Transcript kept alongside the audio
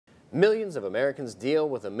Millions of Americans deal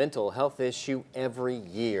with a mental health issue every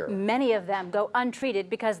year. Many of them go untreated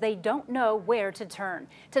because they don't know where to turn.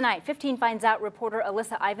 Tonight, 15 Finds Out reporter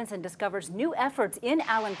Alyssa Ivinson discovers new efforts in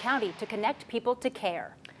Allen County to connect people to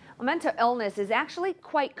care. Mental illness is actually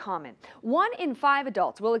quite common. 1 in 5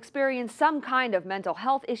 adults will experience some kind of mental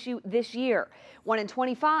health issue this year. 1 in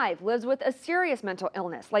 25 lives with a serious mental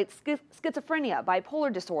illness like schizophrenia,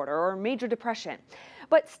 bipolar disorder, or major depression.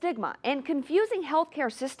 But stigma and confusing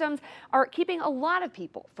healthcare systems are keeping a lot of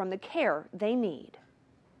people from the care they need.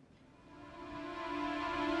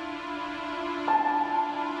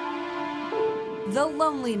 The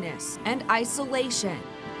loneliness and isolation,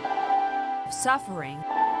 suffering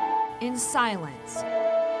in silence.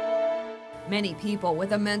 Many people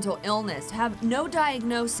with a mental illness have no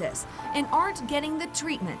diagnosis and aren't getting the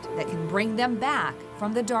treatment that can bring them back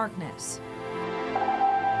from the darkness.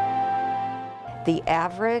 The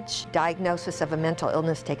average diagnosis of a mental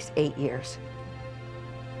illness takes 8 years.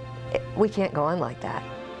 We can't go on like that.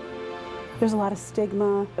 There's a lot of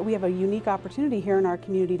stigma. We have a unique opportunity here in our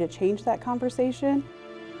community to change that conversation.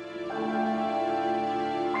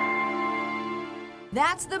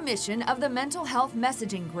 That's the mission of the Mental Health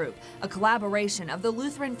Messaging Group, a collaboration of the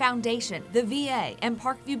Lutheran Foundation, the VA, and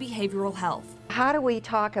Parkview Behavioral Health. How do we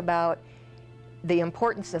talk about the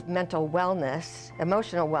importance of mental wellness,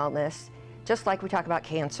 emotional wellness, just like we talk about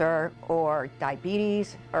cancer or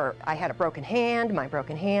diabetes, or I had a broken hand, my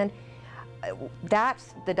broken hand?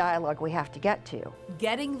 That's the dialogue we have to get to.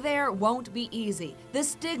 Getting there won't be easy. The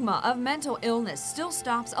stigma of mental illness still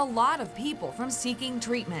stops a lot of people from seeking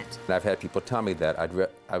treatment. I've had people tell me that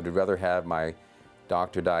I would rather have my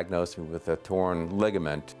doctor diagnose me with a torn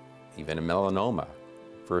ligament, even a melanoma,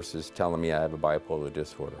 versus telling me I have a bipolar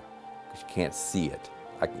disorder, because you can't see it.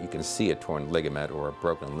 You can see a torn ligament or a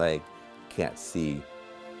broken leg. You can't see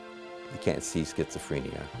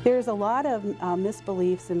schizophrenia. There's a lot of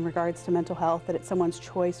misbeliefs in regards to mental health, that it's someone's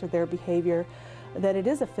choice or their behavior, that it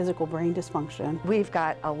is a physical brain dysfunction. We've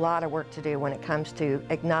got a lot of work to do when it comes to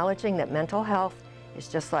acknowledging that mental health is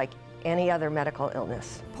just like any other medical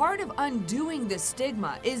illness. Part of undoing the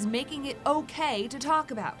stigma is making it okay to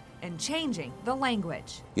talk about and changing the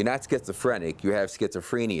language. You're not schizophrenic, you have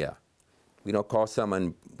schizophrenia. We don't call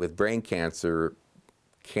someone with brain cancer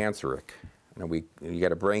canceric. You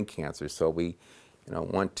got a brain cancer, so we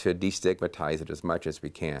want to destigmatize it as much as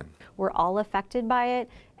we can. We're all affected by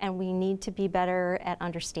it, and we need to be better at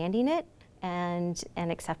understanding it and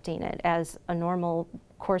accepting it as a normal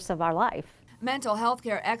course of our life. Mental health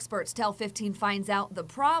care experts tell 15 Finds Out the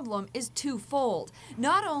problem is twofold.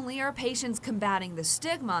 Not only are patients combating the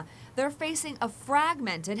stigma, they're facing a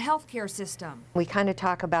fragmented healthcare system. We kind of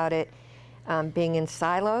talk about it being in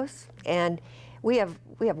silos, and we have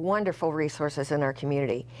wonderful resources in our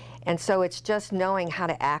community, and so it's just knowing how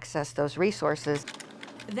to access those resources.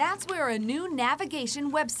 That's where a new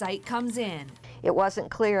navigation website comes in. It wasn't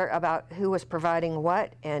clear about who was providing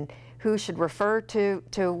what and who should refer to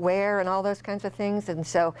where and all those kinds of things, and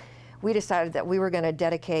so we decided that we were going to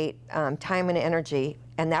dedicate time and energy,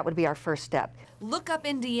 and that would be our first step. Look Up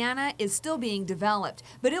Indiana is still being developed,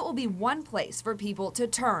 but it will be one place for people to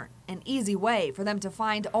turn, an easy way for them to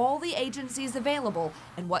find all the agencies available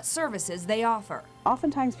and what services they offer.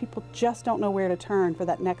 Oftentimes people just don't know where to turn for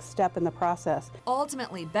that next step in the process.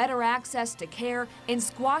 Ultimately, better access to care and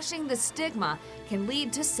squashing the stigma can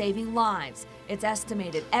lead to saving lives. It's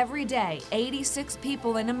estimated every day 86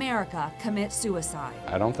 people in America commit suicide.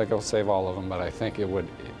 I don't think it'll save all of them, but I think it would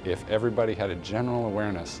if everybody had a general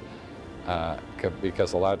awareness,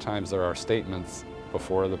 because a lot of times there are statements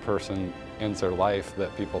before the person ends their life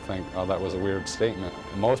that people think, oh, that was a weird statement.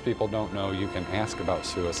 Most people don't know you can ask about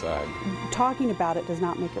suicide. Talking about it does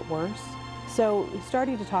not make it worse. So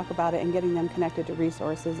starting to talk about it and getting them connected to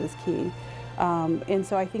resources is key. And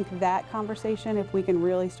so I think that conversation, if we can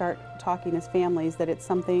really start talking as families, that it's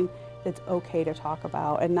something that's okay to talk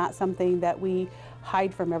about and not something that we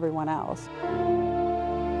hide from everyone else.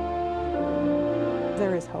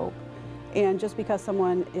 There is hope. And just because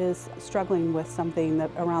someone is struggling with something that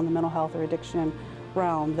around the mental health or addiction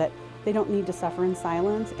realm, that they don't need to suffer in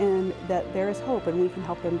silence, and that there is hope, and we can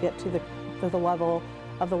help them get to the level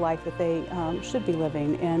of the life that they should be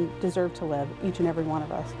living and deserve to live, each and every one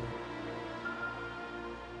of us.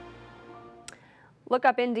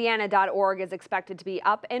 LookUpIndiana.org is expected to be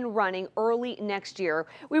up and running early next year.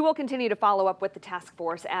 We will continue to follow up with the task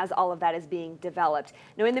force as all of that is being developed.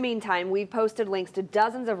 Now, in the meantime, we've posted links to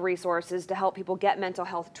dozens of resources to help people get mental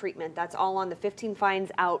health treatment. That's all on the 15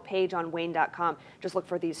 Finds Out page on WANE.com. Just look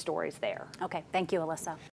for these stories there. Okay, thank you, Alyssa.